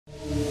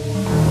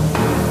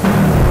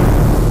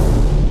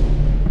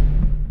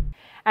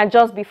And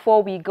just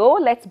before we go,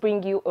 let's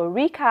bring you a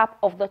recap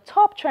of the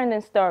top trending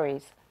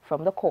stories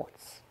from the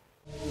courts.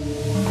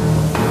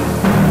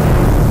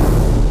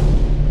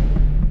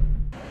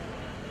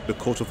 The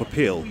Court of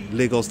Appeal,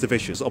 Lagos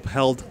Division,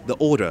 upheld the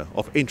order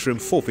of interim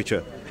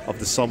forfeiture of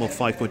the sum of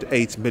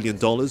 $5.8 million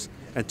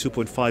and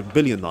 2.5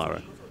 billion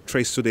naira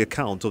traced to the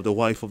account of the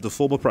wife of the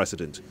former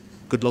president,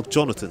 Goodluck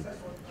Jonathan.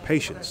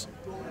 Patience.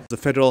 The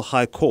Federal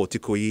High Court,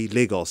 Ikoyi,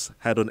 Lagos,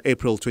 had on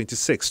April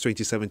 26,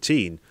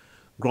 2017,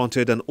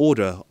 granted an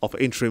order of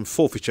interim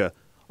forfeiture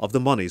of the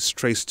monies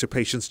traced to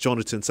Patience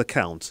Jonathan's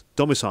account,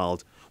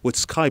 domiciled with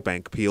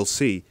Skybank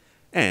plc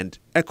and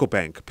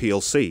Ecobank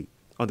plc,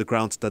 on the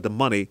grounds that the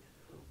money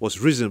was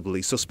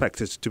reasonably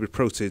suspected to be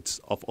proceeds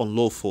of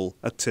unlawful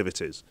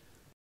activities.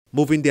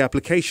 Moving the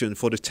application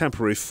for the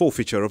temporary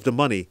forfeiture of the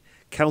money,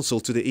 counsel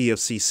to the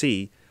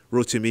EFCC,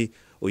 Rotimi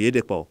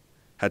Oyedepo,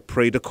 had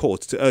prayed the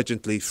court to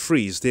urgently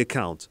freeze the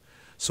account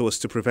so as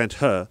to prevent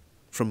her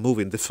from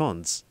moving the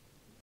funds.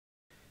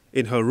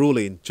 In her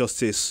ruling,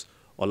 Justice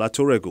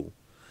Olatoregu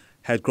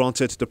had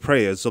granted the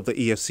prayers of the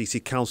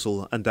EFCC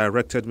counsel and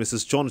directed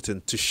Mrs.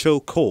 Jonathan to show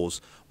cause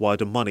why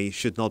the money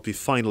should not be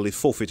finally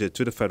forfeited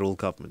to the federal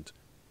government.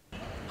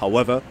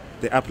 However,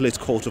 the Appellate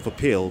Court of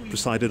Appeal,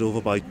 presided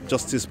over by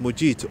Justice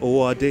Mojid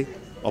Owade,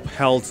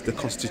 upheld the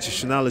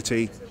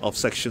constitutionality of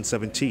Section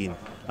 17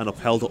 and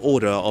upheld the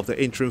order of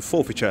the interim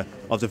forfeiture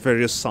of the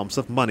various sums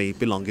of money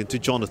belonging to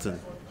Jonathan.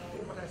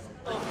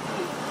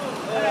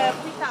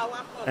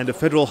 And the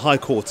Federal High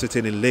Court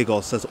sitting in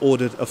Lagos has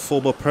ordered a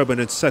former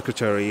permanent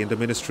secretary in the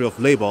Ministry of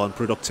Labour and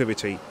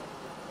Productivity,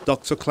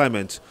 Dr.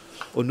 Clement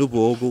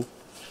Onubuogu,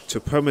 to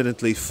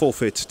permanently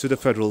forfeit to the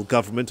federal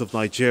government of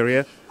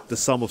Nigeria the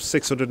sum of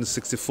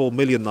 664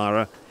 million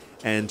naira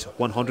and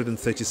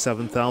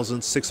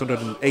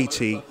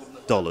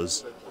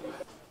 $137,680.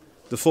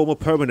 The former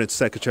permanent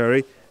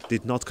secretary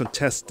did not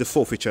contest the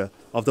forfeiture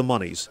of the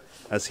monies,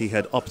 as he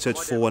had opted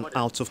for an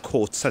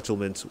out-of-court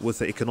settlement with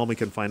the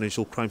Economic and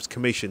Financial Crimes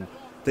Commission,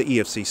 the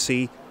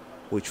EFCC,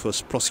 which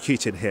was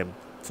prosecuting him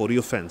for the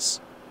offence.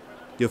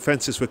 The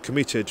offences were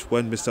committed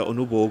when Mr.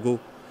 Onubuogu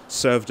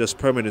served as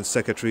permanent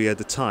secretary. At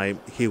the time,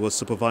 he was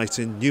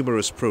supervising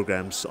numerous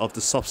programs of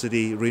the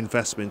Subsidy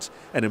Reinvestment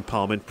and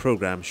Empowerment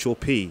Program,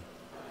 SURP.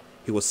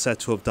 He was said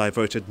to have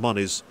diverted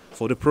monies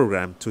for the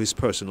program to his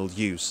personal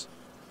use.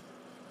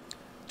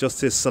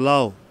 Justice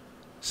Salau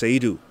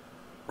Saidu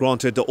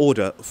granted the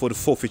order for the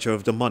forfeiture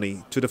of the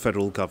money to the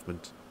federal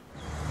government.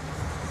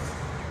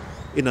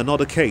 In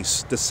another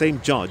case, the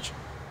same judge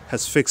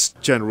has fixed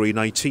January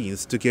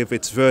 19th to give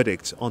its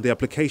verdict on the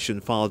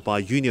application filed by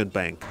Union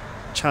Bank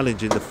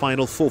challenging the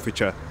final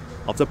forfeiture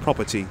of the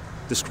property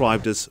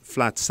described as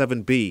Flat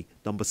 7B,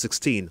 number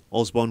 16,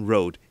 Osborne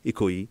Road,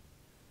 Ikoyi.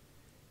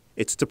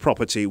 It's the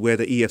property where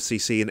the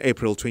EFCC in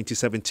April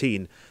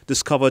 2017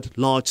 discovered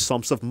large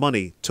sums of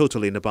money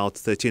totaling about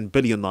 13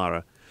 billion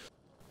naira.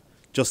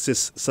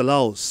 Justice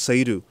Salau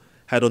Saidu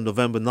had on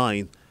November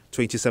 9,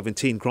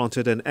 2017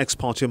 granted an ex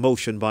parte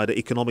motion by the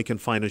Economic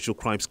and Financial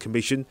Crimes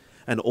Commission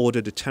and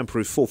ordered a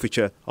temporary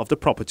forfeiture of the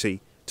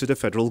property to the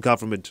federal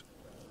government.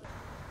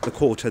 The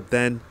court had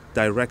then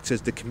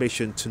directed the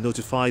commission to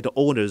notify the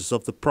owners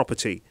of the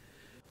property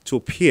to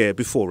appear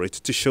before it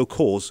to show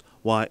cause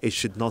why it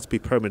should not be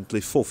permanently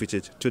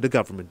forfeited to the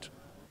government.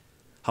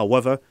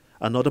 However,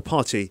 another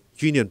party,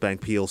 Union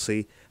Bank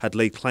plc, had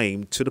laid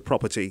claim to the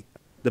property.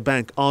 The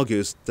bank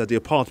argues that the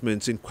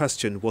apartment in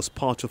question was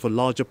part of a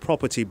larger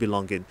property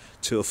belonging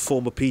to a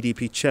former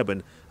PDP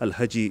chairman,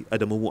 Alhaji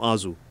Adamu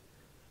Muazu,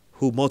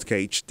 who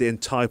mortgaged the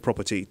entire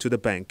property to the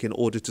bank in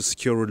order to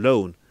secure a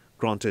loan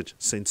granted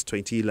since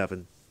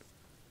 2011.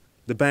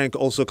 The bank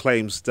also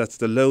claims that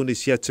the loan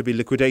is yet to be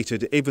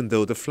liquidated, even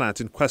though the flat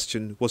in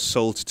question was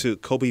sold to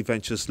Kobe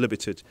Ventures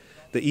Limited.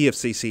 The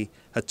EFCC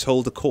had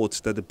told the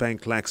court that the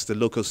bank lacks the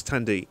local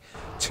standing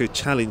to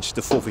challenge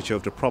the forfeiture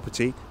of the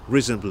property,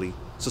 reasonably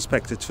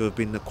suspected to have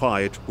been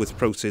acquired with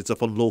proceeds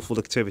of unlawful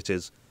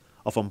activities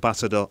of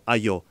Ambassador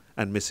Ayo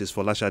and Mrs.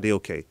 Folashade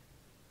Oke.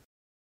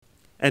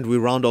 And we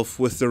round off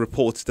with the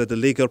report that the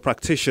Legal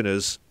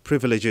Practitioners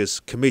Privileges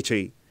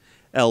Committee,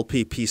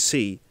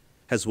 LPPC,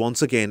 has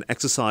once again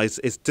exercised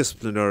its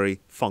disciplinary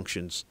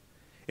functions.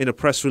 In a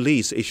press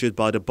release issued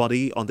by the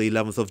body on the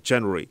 11th of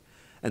January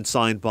and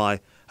signed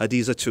by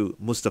Hadizatu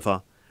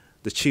Mustafa,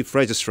 the Chief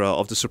Registrar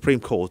of the Supreme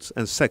Court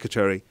and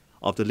Secretary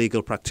of the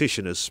Legal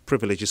Practitioners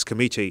Privileges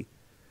Committee,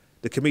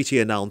 the committee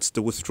announced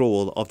the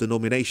withdrawal of the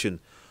nomination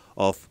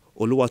of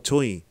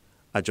Oluwatoyin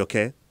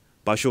Ajoke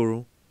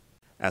Bashoru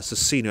as a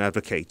senior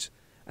advocate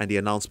and the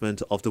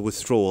announcement of the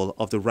withdrawal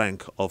of the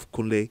rank of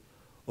Kunle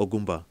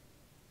Ogumba.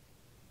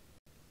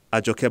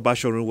 Ajoke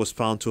Bashoru was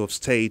found to have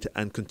stayed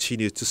and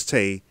continued to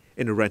stay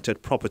in a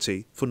rented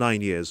property for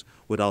 9 years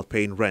without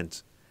paying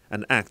rent,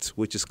 an act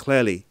which is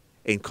clearly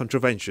in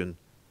contravention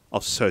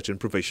of certain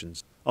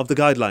provisions of the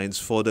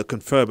guidelines for the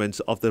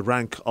conferment of the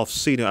rank of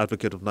Senior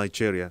Advocate of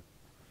Nigeria.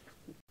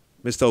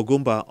 Mr.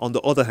 Ogumba, on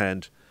the other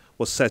hand,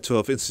 was said to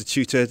have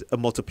instituted a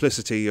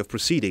multiplicity of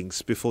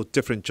proceedings before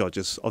different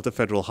judges of the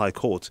Federal High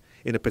Court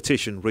in a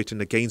petition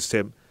written against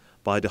him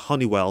by the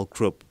Honeywell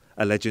Group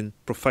alleging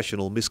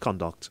professional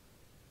misconduct.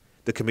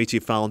 The committee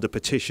found the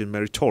petition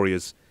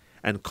meritorious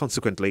and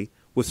consequently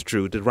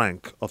withdrew the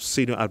rank of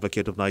Senior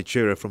Advocate of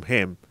Nigeria from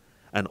him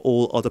and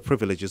all other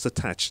privileges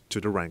attached to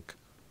the rank.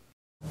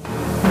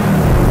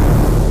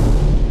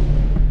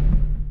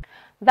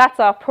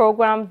 That's our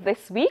program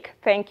this week.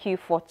 Thank you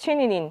for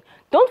tuning in.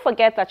 Don't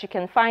forget that you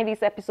can find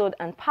this episode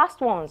and past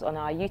ones on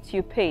our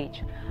YouTube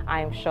page.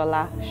 I'm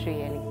Shola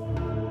Shuyeli.